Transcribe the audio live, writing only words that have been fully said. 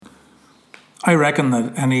I reckon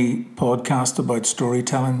that any podcast about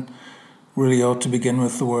storytelling really ought to begin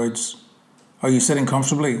with the words, "Are you sitting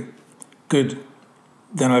comfortably? Good.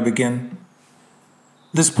 Then I begin."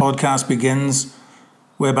 This podcast begins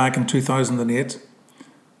way back in 2008.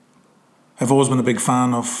 I've always been a big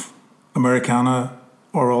fan of Americana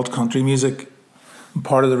or alt country music. And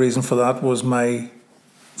part of the reason for that was my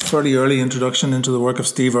fairly early introduction into the work of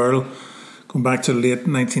Steve Earle, going back to late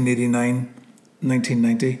 1989,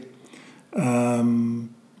 1990.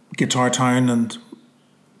 Guitar Town and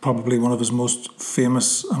probably one of his most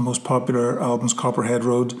famous and most popular albums, Copperhead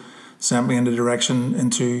Road, sent me in a direction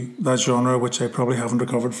into that genre which I probably haven't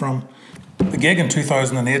recovered from. The gig in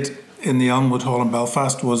 2008 in the Elmwood Hall in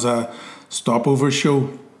Belfast was a stopover show.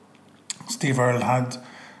 Steve Earle had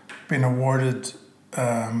been awarded,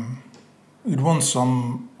 he'd won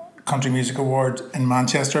some country music award in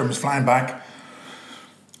Manchester and was flying back.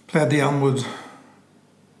 Played the Elmwood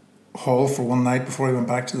Hall for one night before he went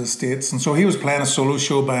back to the States, and so he was playing a solo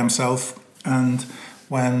show by himself. And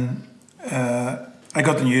when I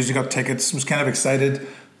got the news, he got tickets, was kind of excited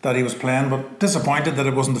that he was playing, but disappointed that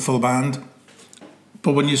it wasn't the full band.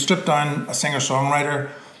 But when you strip down a singer-songwriter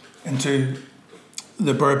into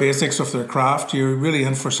the bare basics of their craft, you're really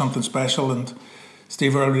in for something special. And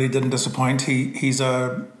Steve Earle really didn't disappoint. He's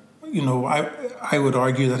a, I would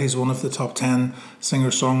argue that he's one of the top 10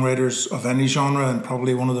 singer-songwriters of any genre, and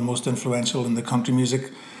probably one of the most influential in the country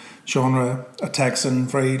music genre. A Texan,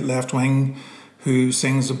 very left-wing, who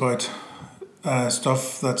sings about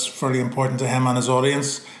stuff that's fairly important to him and his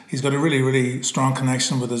audience. He's got a really, really strong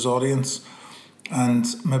connection with his audience, and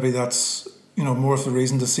maybe that's more of the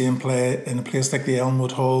reason to see him play in a place like the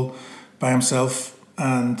Elmwood Hall by himself,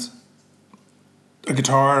 and a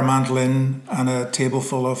guitar, a mandolin, and a table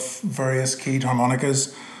full of various keyed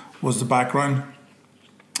harmonicas was the background.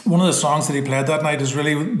 One of the songs that he played that night is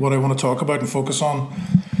really what I want to talk about and focus on.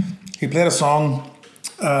 He played a song,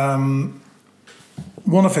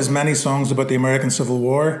 one of his many songs about the American Civil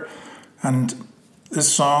War, and this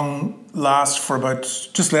song lasts for about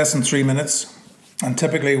just less than 3 minutes. And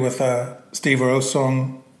typically with a Steve Earle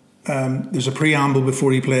song, there's a preamble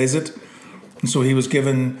before he plays it, and so he was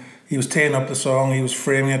teeing up the song, he was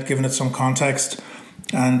framing it, giving it some context,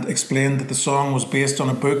 and explained that the song was based on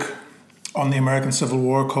a book on the American Civil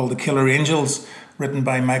War called The Killer Angels, written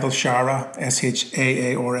by Michael Shara,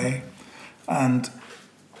 Shaara. And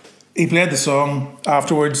he played the song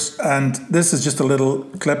afterwards, and this is just a little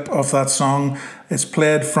clip of that song. It's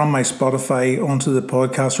played from my Spotify onto the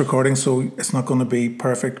podcast recording, so it's not going to be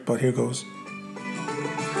perfect, but here goes.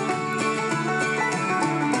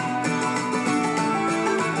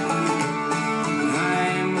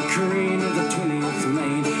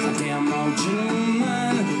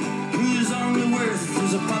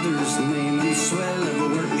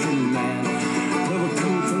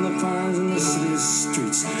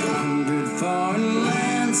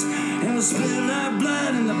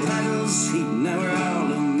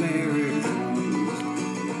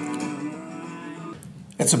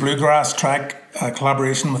 It's a bluegrass track, a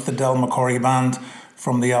collaboration with the Del McCoury Band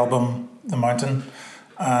from the album The Mountain.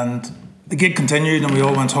 And the gig continued and we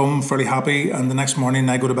all went home fairly happy. And the next morning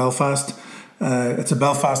I go to Belfast. It's a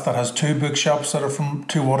Belfast that has two bookshops that are from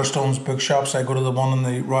two Waterstones bookshops. I go to the one on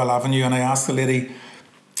the Royal Avenue and I ask the lady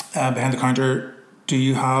behind the counter, "Do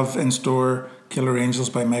you have in store Killer Angels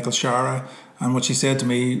by Michael Shara?" And what she said to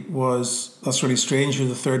me was, "That's really strange. You're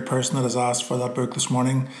the third person that has asked for that book this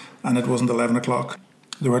morning, and it wasn't 11 o'clock.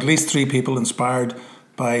 There were at least 3 people inspired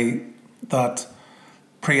by that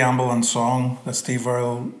preamble and song that Steve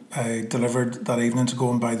Earle delivered that evening to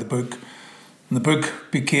go and buy the book. And the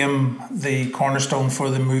book became the cornerstone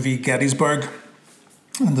for the movie Gettysburg.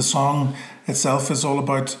 And the song itself is all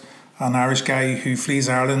about an Irish guy who flees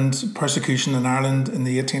Ireland, persecution in Ireland in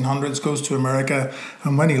the 1800s, goes to America,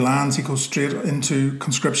 and when he lands, he goes straight into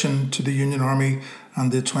conscription to the Union Army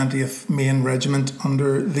and the 20th Maine Regiment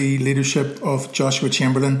under the leadership of Joshua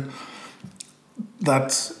Chamberlain.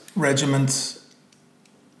 That regiment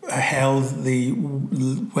held the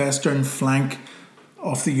western flank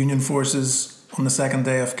of the Union forces on the second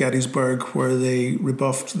day of Gettysburg, where they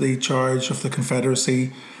rebuffed the charge of the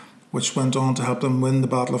Confederacy, which went on to help them win the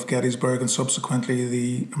Battle of Gettysburg and subsequently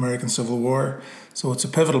the American Civil War. So it's a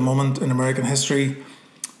pivotal moment in American history.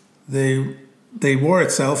 The war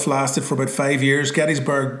itself lasted for about 5 years.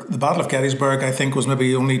 Gettysburg, the Battle of Gettysburg, I think was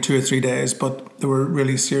maybe only 2 or 3 days, but there were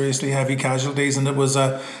really seriously heavy casualties, and it was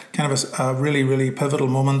a kind of a really, really pivotal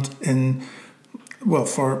moment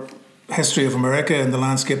for history of America and the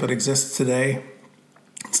landscape that exists today.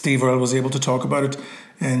 Steve Earle was able to talk about it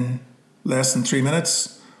in less than 3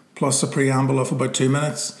 minutes, plus a preamble of about 2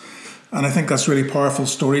 minutes. And I think that's really powerful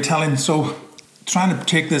storytelling. So trying to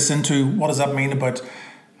take this into what does that mean about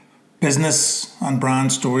business and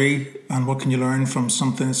brand story, and what can you learn from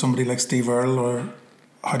somebody like Steve Earle, or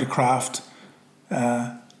how to craft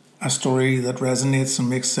a story that resonates and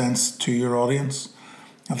makes sense to your audience.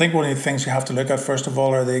 I think one of the things you have to look at first of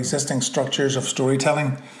all are the existing structures of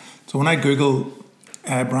storytelling. So when I Google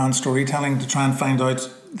brand storytelling to try and find out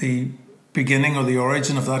the beginning or the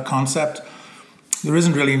origin of that concept, there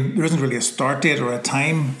isn't really a start date or a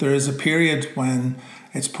time. There is a period when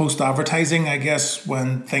it's post-advertising, I guess,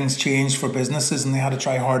 when things changed for businesses and they had to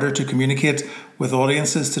try harder to communicate with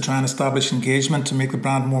audiences to try and establish engagement, to make the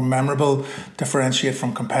brand more memorable, differentiate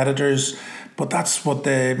from competitors. But that's what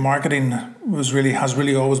the marketing has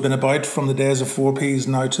really always been about, from the days of 4Ps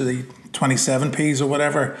now to the 27Ps or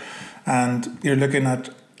whatever. And you're looking at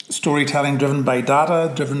storytelling driven by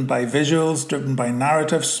data, driven by visuals, driven by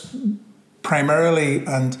narratives, primarily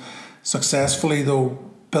and successfully, though,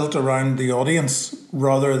 built around the audience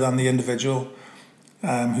rather than the individual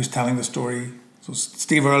who's telling the story. So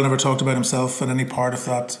Steve Earle never talked about himself in any part of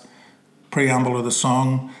that preamble or the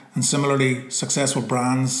song. And similarly, successful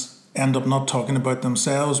brands end up not talking about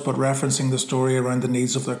themselves, but referencing the story around the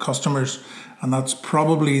needs of their customers. And that's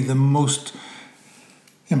probably the most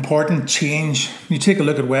important change. You take a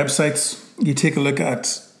look at websites, you take a look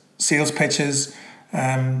at sales pitches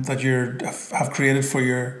that you have created for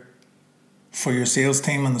your sales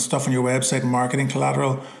team, and the stuff on your website and marketing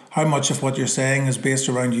collateral. How much of what you're saying is based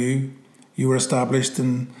around you? You were established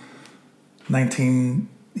in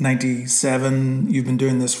 1997. You've been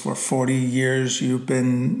doing this for 40 years. You've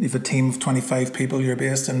a team of 25 people. You're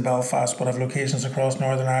based in Belfast, but have locations across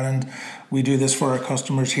Northern Ireland. We do this for our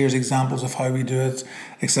customers. Here's examples of how we do it,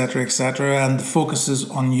 etc., etc. And the focus is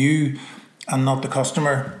on you and not the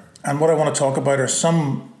customer. And what I want to talk about are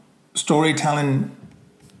some storytelling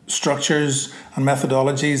structures and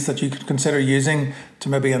methodologies that you could consider using to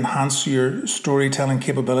maybe enhance your storytelling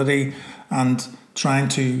capability and trying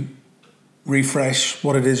to refresh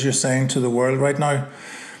what it is you're saying to the world right now.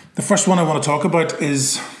 The first one I want to talk about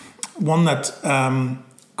is one that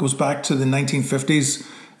goes back to the 1950s.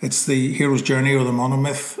 It's the hero's journey, or the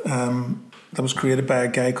monomyth, that was created by a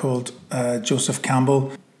guy called Joseph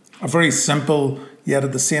Campbell. A very simple, yet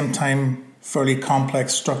at the same time fairly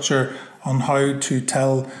complex structure on how to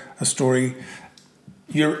tell a story.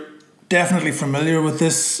 You're definitely familiar with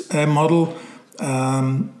this model.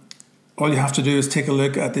 All you have to do is take a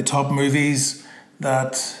look at the top movies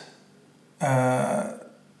that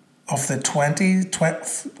of the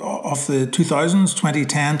 2000s,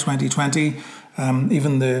 2010, 2020,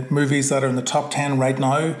 even the movies that are in the top 10 right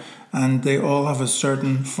now, and they all have a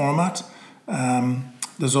certain format.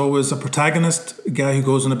 There's always a protagonist, a guy who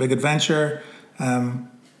goes on a big adventure,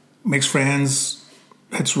 makes friends,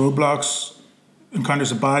 hits roadblocks,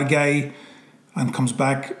 encounters a bad guy, and comes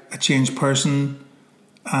back a changed person.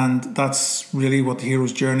 And that's really what the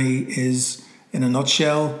hero's journey is in a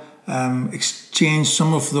nutshell. Exchange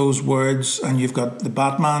some of those words, and you've got the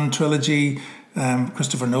Batman trilogy,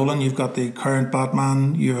 Christopher Nolan, you've got the current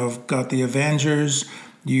Batman, you have got the Avengers,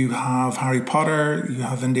 you have Harry Potter, you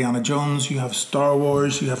have Indiana Jones, you have Star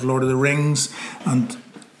Wars, you have Lord of the Rings, and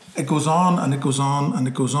it goes on and it goes on and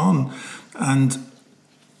it goes on. And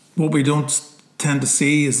what we don't tend to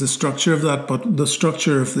see is the structure of that, but the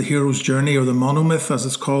structure of the hero's journey, or the monomyth as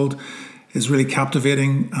it's called, is really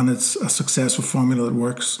captivating, and it's a successful formula that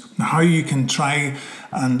works. Now, how you can try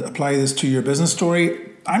and apply this to your business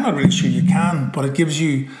story, I'm not really sure you can, but it gives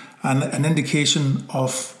you an indication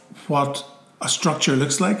of what a structure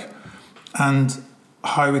looks like and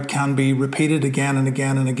how it can be repeated again and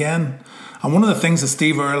again and again. And one of the things that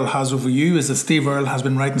Steve Earle has over you is that Steve Earle has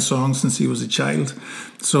been writing songs since he was a child.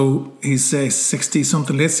 So he's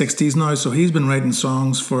 60-something, late 60s now. So he's been writing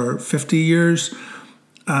songs for 50 years.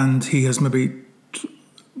 And he has maybe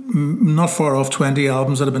not far off 20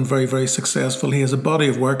 albums that have been very, very successful. He has a body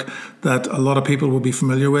of work that a lot of people will be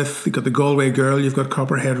familiar with. You've got The Galway Girl, you've got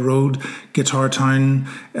Copperhead Road, Guitar Town,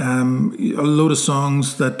 a load of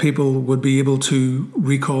songs that people would be able to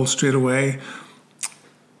recall straight away.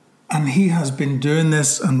 And he has been doing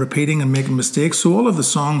this and repeating and making mistakes. So all of the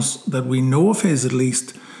songs that we know of his, at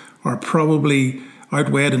least, are probably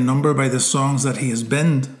outweighed in number by the songs that he has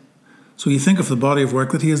binned. So you think of the body of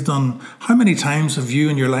work that he has done. How many times have you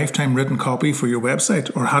in your lifetime written copy for your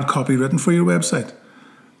website, or had copy written for your website?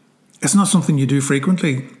 It's not something you do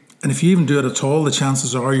frequently. And if you even do it at all, the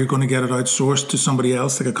chances are you're going to get it outsourced to somebody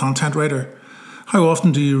else, like a content writer. How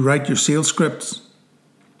often do you write your sales scripts?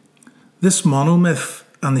 This monomyth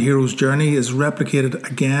and the hero's journey is replicated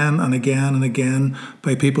again and again and again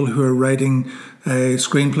by people who are writing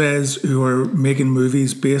screenplays, who are making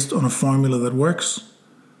movies based on a formula that works.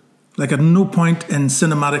 Like, at no point in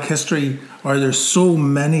cinematic history are there so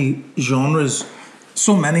many genres,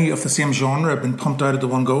 so many of the same genre have been pumped out at the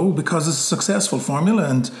one go, because it's a successful formula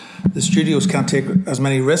and the studios can't take as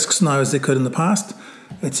many risks now as they could in the past.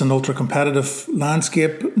 It's an ultra competitive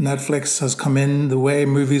landscape. Netflix has come in. The way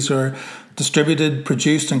movies are distributed,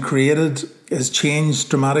 produced and created has changed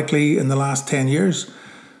dramatically in the last 10 years.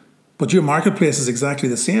 But your marketplace is exactly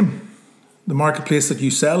the same. The marketplace that you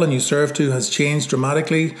sell and you serve to has changed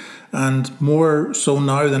dramatically, and more so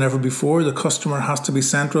now than ever before. The customer has to be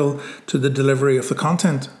central to the delivery of the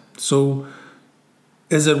content. So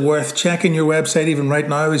is it worth checking your website even right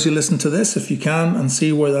now as you listen to this, if you can, and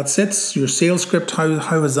see where that sits? Your sales script, how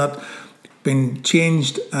has that been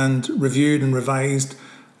changed and reviewed and revised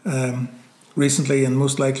recently? And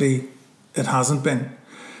most likely it hasn't been.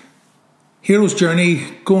 Hero's Journey,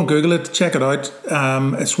 go and Google it, check it out.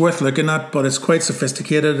 It's worth looking at, but it's quite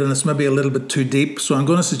sophisticated and it's maybe a little bit too deep. So I'm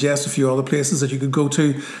going to suggest a few other places that you could go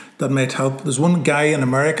to that might help. There's one guy in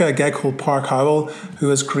America, a guy called Park Howell, who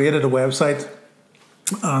has created a website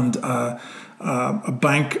and a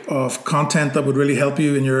bank of content that would really help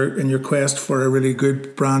you in your quest for a really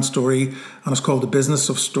good brand story, and it's called The Business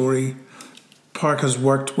of Story. Park has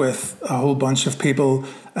worked with a whole bunch of people,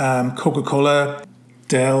 Coca-Cola,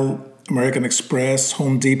 Dell, American Express,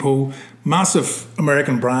 Home Depot, massive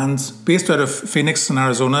American brands based out of Phoenix in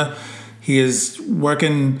Arizona. He is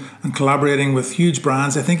working and collaborating with huge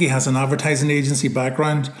brands. I think he has an advertising agency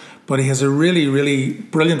background, but he has a really, really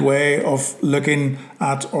brilliant way of looking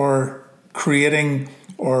at or creating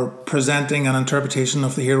or presenting an interpretation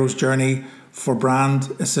of the hero's journey for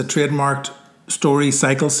brand. It's a trademarked story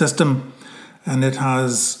cycle system, and it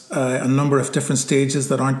has a number of different stages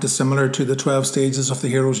that aren't dissimilar to the 12 stages of the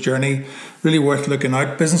hero's journey. Really worth looking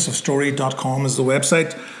out. Businessofstory.com is the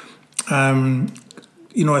website.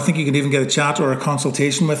 I think you can even get a chat or a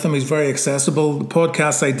consultation with him. He's very accessible. The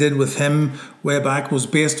podcast I did with him way back was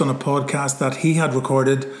based on a podcast that he had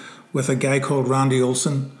recorded with a guy called Randy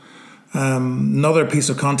Olson. Another piece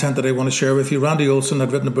of content that I want to share with you. Randy Olson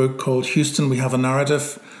had written a book called Houston, We Have a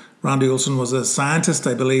Narrative. Randy Olson was a scientist,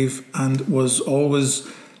 I believe, and was always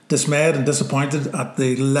dismayed and disappointed at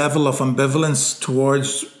the level of ambivalence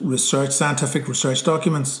towards scientific research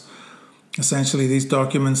documents. Essentially, these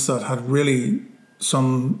documents that had really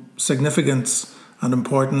some significance and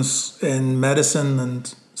importance in medicine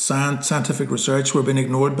and scientific research were being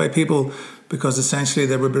ignored by people, because essentially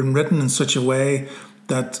they were being written in such a way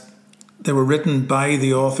that they were written by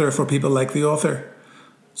the author for people like the author.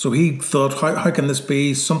 So he thought, how can this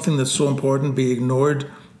be something that's so important be ignored?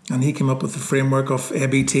 And he came up with the framework of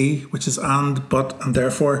ABT, which is and, but, and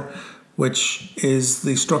therefore, which is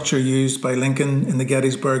the structure used by Lincoln in the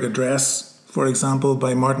Gettysburg Address, for example,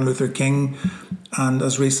 by Martin Luther King, and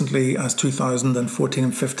as recently as 2014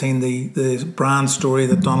 and 15, the brand story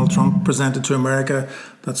that Donald Trump presented to America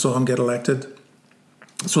that saw him get elected.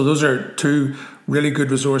 So those are two really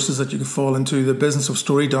good resources that you can fall into. The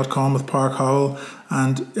businessofstory.com with Park Howell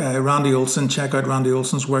and Randy Olson. Check out Randy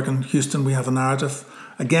Olson's work in Houston, We Have a Narrative.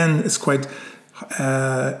 Again, it's quite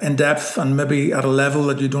in depth and maybe at a level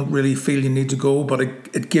that you don't really feel you need to go, but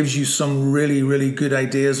it gives you some really, really good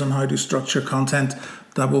ideas on how to structure content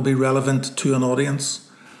that will be relevant to an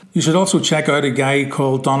audience. You should also check out a guy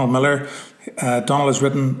called Donald Miller. Donald has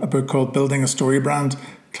written a book called Building a Story Brand.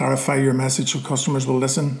 Clarify your message so customers will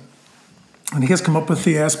listen. And he has come up with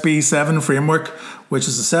the SB7 framework, which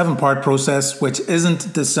is a 7-part process, which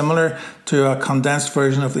isn't dissimilar to a condensed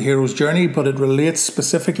version of the hero's journey, but it relates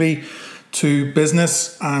specifically to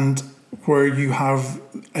business, and where you have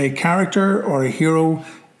a character or a hero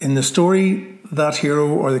in the story. That hero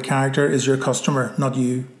or the character is your customer, not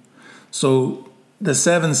you. So the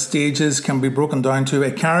 7 stages can be broken down to: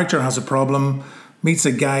 a character has a problem, meets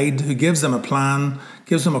a guide who gives them a plan,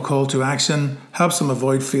 gives them a call to action, helps them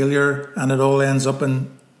avoid failure, and it all ends up in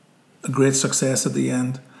a great success at the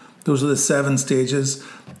end. Those are the 7 stages.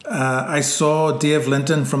 I saw Dave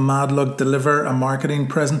Linton from Madlug deliver a marketing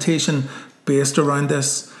presentation based around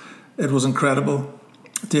this. It was incredible.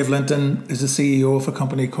 Dave Linton is the CEO of a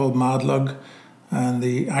company called Madlug, and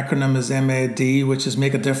the acronym is MAD, which is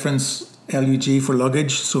Make a Difference, LUG for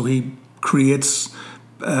luggage. So he creates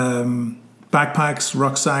backpacks,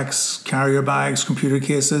 rucksacks, carrier bags, computer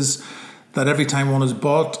cases, that every time one is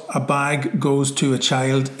bought, a bag goes to a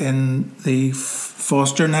child in the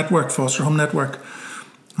foster home network.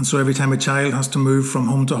 And so every time a child has to move from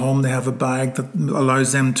home to home, they have a bag that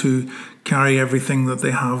allows them to carry everything that they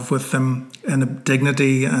have with them in a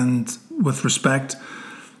dignity and with respect.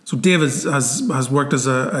 So Dave has worked as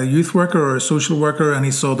a youth worker or a social worker, and he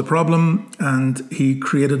saw the problem and he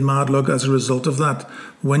created Madlug as a result of that.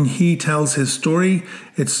 When he tells his story,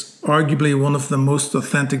 it's arguably one of the most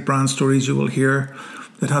authentic brand stories you will hear.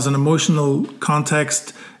 It has an emotional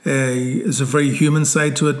context, there's a very human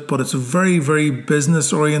side to it, but it's a very, very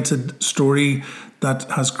business-oriented story that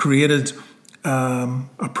has created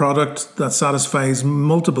a product that satisfies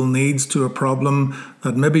multiple needs to a problem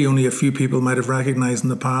that maybe only a few people might have recognised in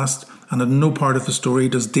the past. And at no part of the story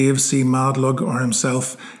does Dave see Madlug or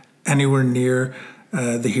himself anywhere near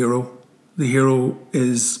the hero. The hero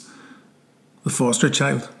is the foster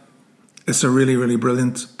child. It's a really, really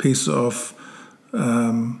brilliant piece of...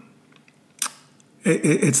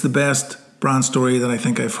 it's the best brand story that I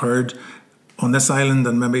think I've heard on this island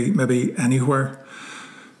and maybe anywhere.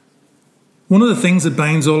 One of the things that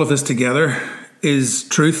binds all of this together is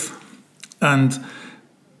truth. And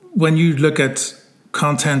when you look at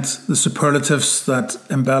content, the superlatives that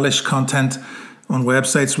embellish content on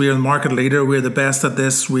websites, we are the market leader, we're the best at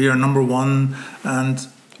this, we are number one. And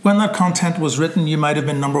when that content was written, you might have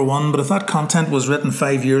been number one, but if that content was written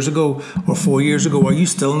 5 years ago or 4 years ago, are you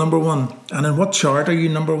still number one? And in what chart are you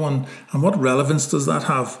number one? And what relevance does that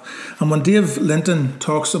have? And when Dave Linton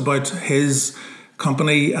talks about his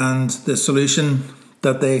company and the solution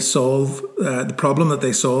that they solve, the problem that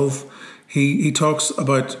they solve, he talks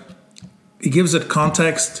about, he gives it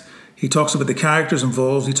context, he talks about the characters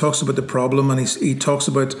involved, he talks about the problem, and he talks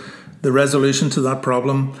about the resolution to that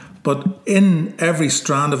problem. But in every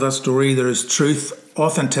strand of that story, there is truth,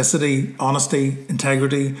 authenticity, honesty,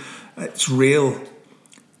 integrity. It's real.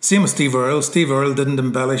 Same with Steve Earle. Steve Earle didn't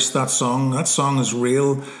embellish that song. That song is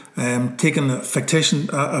real. Taking a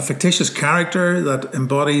fictitious character that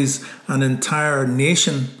embodies an entire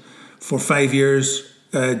nation for 5 years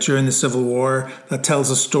during the Civil War, that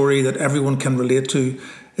tells a story that everyone can relate to.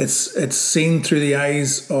 It's seen through the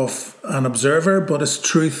eyes of an observer, but it's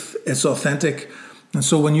truth, it's authentic. And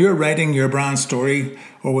so when you're writing your brand story,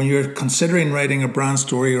 or when you're considering writing a brand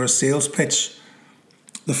story or a sales pitch,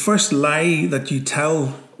 the first lie that you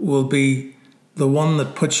tell will be the one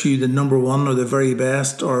that puts you the number one or the very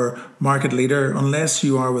best or market leader, unless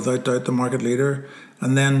you are without doubt the market leader.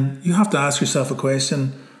 And then you have to ask yourself a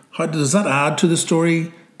question: how does that add to the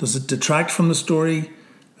story? Does it detract from the story?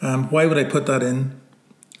 Why would I put that in?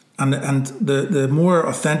 And the more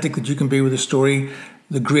authentic that you can be with a story,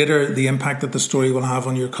 the greater the impact that the story will have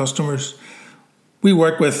on your customers. We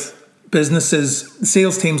work with businesses,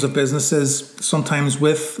 sales teams of businesses, sometimes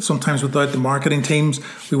without the marketing teams.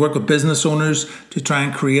 We work with business owners to try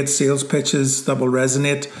and create sales pitches that will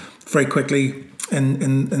resonate very quickly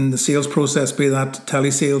in the sales process, be that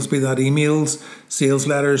telesales, be that emails, sales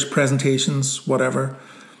letters, presentations, whatever.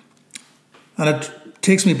 And it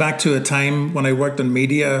takes me back to a time when I worked in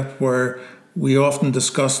media where we often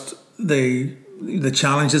discussed the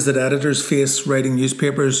challenges that editors face writing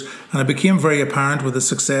newspapers, and it became very apparent with the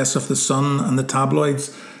success of The Sun and the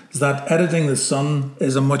tabloids that editing The Sun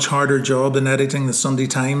is a much harder job than editing the Sunday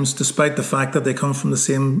Times, despite the fact that they come from the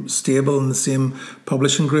same stable and the same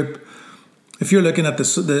publishing group. If you're looking at the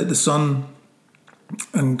Sun,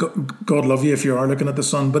 and God love you if you are looking at the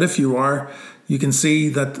Sun, but if you are, you can see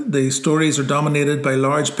that the stories are dominated by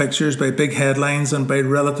large pictures, by big headlines, and by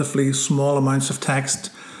relatively small amounts of text,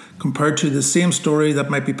 compared to the same story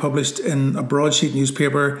that might be published in a broadsheet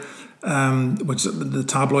newspaper, which the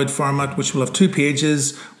tabloid format, which will have 2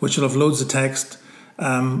 pages, which will have loads of text.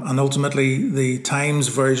 And ultimately, the Times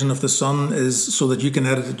version of The Sun is so that you can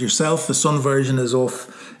edit it yourself. The Sun version is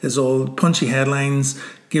all punchy headlines,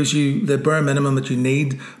 gives you the bare minimum that you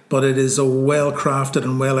need, but it is a well-crafted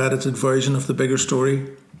and well-edited version of the bigger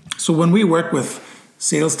story. So when we work with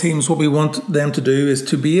sales teams, what we want them to do is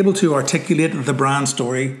to be able to articulate the brand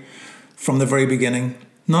story from the very beginning.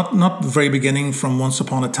 Not the very beginning from once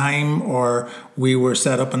upon a time or we were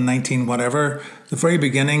set up in 19 whatever. The very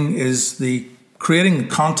beginning is the creating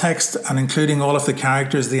context and including all of the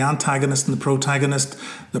characters, the antagonist and the protagonist,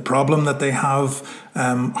 the problem that they have,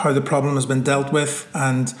 how the problem has been dealt with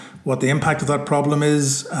and what the impact of that problem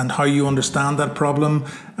is and how you understand that problem.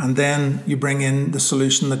 And then you bring in the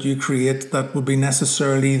solution that you create that would be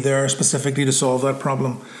necessarily there specifically to solve that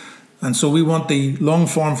problem. And so we want the long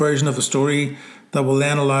form version of a story that will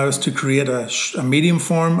then allow us to create a medium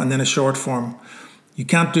form and then a short form. You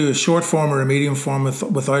can't do a short form or a medium form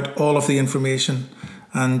without all of the information.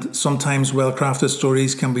 And sometimes well-crafted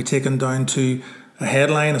stories can be taken down to a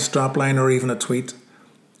headline, a strapline, or even a tweet.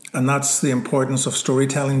 And that's the importance of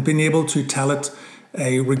storytelling, being able to tell it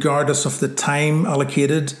regardless of the time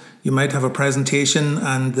allocated. You might have a presentation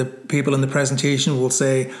and the people in the presentation will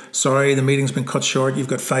say, sorry, the meeting's been cut short, you've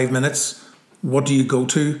got 5 minutes. What do you go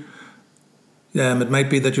to? It might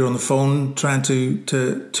be that you're on the phone trying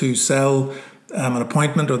to sell an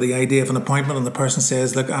appointment or the idea of an appointment, and the person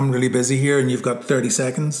says, look, I'm really busy here, and you've got 30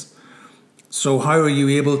 seconds. So how are you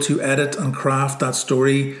able to edit and craft that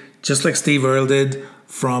story, just like Steve Earle did,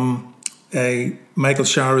 from Michael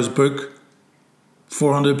Shara's book,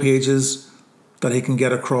 400 pages, that he can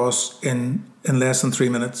get across in less than 3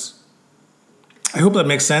 minutes? I hope that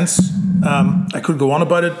makes sense. I could go on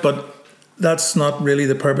about it, but that's not really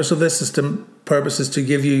the purpose of this. The purpose is to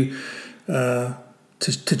give you,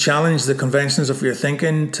 to challenge the conventions of your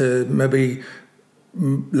thinking, to maybe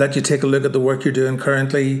let you take a look at the work you're doing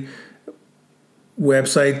currently,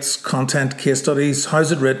 websites, content, case studies.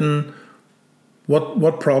 How's it written?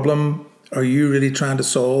 What problem are you really trying to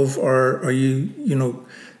solve? Or are you,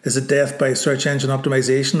 is it death by search engine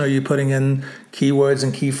optimization? Are you putting in keywords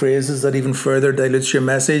and key phrases that even further dilutes your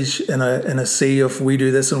message in a sea of we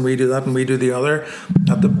do this and we do that and we do the other?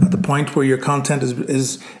 At the point where your content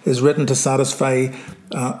is written to satisfy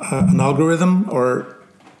an algorithm, or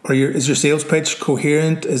is your sales pitch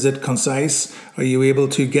coherent? Is it concise? Are you able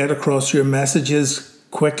to get across your messages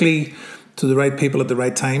quickly to the right people at the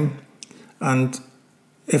right time? And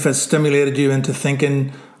if it's stimulated you into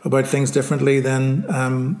thinking about things differently, then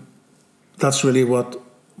that's really what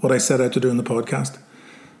I set out to do in the podcast.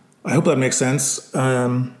 I hope that makes sense.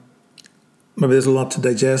 Maybe there's a lot to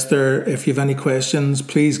digest there. If you have any questions,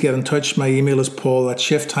 please get in touch. My email is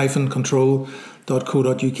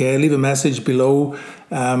paul@shift-control.co.uk. Leave a message below,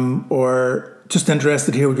 or just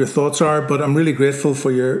interested to hear what your thoughts are. But I'm really grateful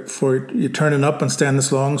for you turning up and staying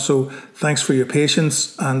this long. So thanks for your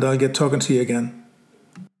patience, and I'll get talking to you again.